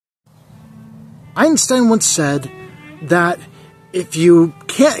Einstein once said that if you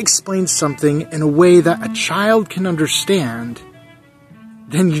can't explain something in a way that a child can understand,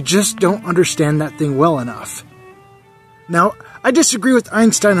 then you just don't understand that thing well enough. Now, I disagree with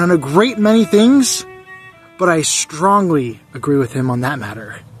Einstein on a great many things, but I strongly agree with him on that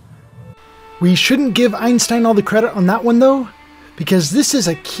matter. We shouldn't give Einstein all the credit on that one though, because this is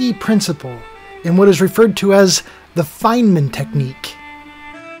a key principle in what is referred to as the Feynman technique.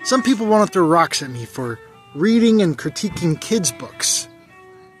 Some people want to throw rocks at me for reading and critiquing kids' books,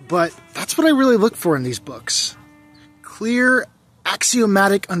 but that's what I really look for in these books. Clear,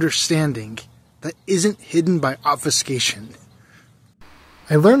 axiomatic understanding that isn't hidden by obfuscation.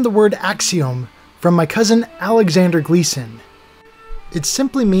 I learned the word axiom from my cousin Alexander Gleason. It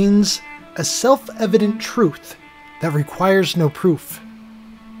simply means a self-evident truth that requires no proof.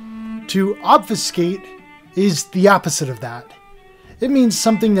 To obfuscate is the opposite of that. It means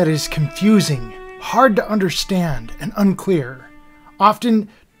something that is confusing, hard to understand, and unclear, often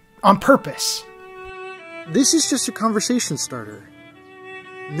on purpose. This is just a conversation starter.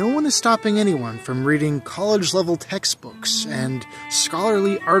 No one is stopping anyone from reading college-level textbooks and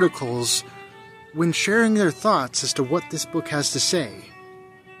scholarly articles when sharing their thoughts as to what this book has to say.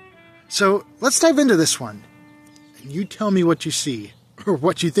 So let's dive into this one, and you tell me what you see, or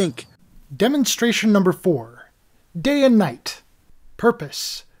what you think. Demonstration number 4. Day and night.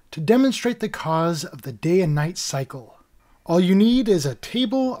 Purpose: to demonstrate the cause of the day and night cycle. All you need is a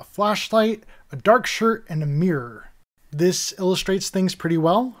table, a flashlight, a dark shirt, and a mirror. This illustrates things pretty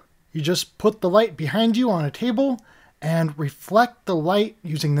well. You just put the light behind you on a table and reflect the light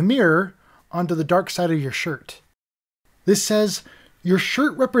using the mirror onto the dark side of your shirt. This says your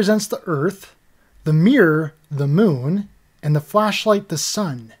shirt represents the Earth, the mirror the Moon, and the flashlight the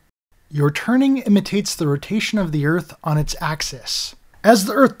Sun. Your turning imitates the rotation of the Earth on its axis. As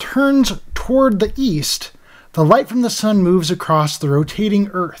the Earth turns toward the east, the light from the Sun moves across the rotating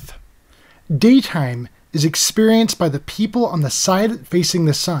Earth. Daytime is experienced by the people on the side facing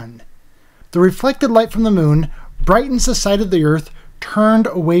the Sun. The reflected light from the Moon brightens the side of the Earth turned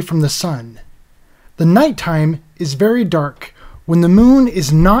away from the Sun. The nighttime is very dark when the Moon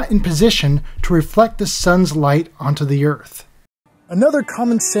is not in position to reflect the Sun's light onto the Earth. Another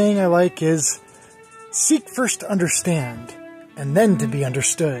common saying I like is, seek first to understand, and then to be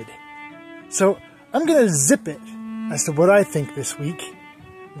understood. So I'm going to zip it as to what I think this week.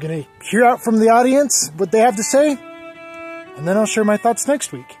 I'm going to hear out from the audience what they have to say, and then I'll share my thoughts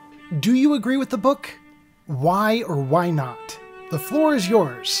next week. Do you agree with the book? Why or why not? The floor is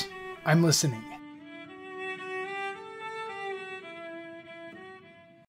yours. I'm listening.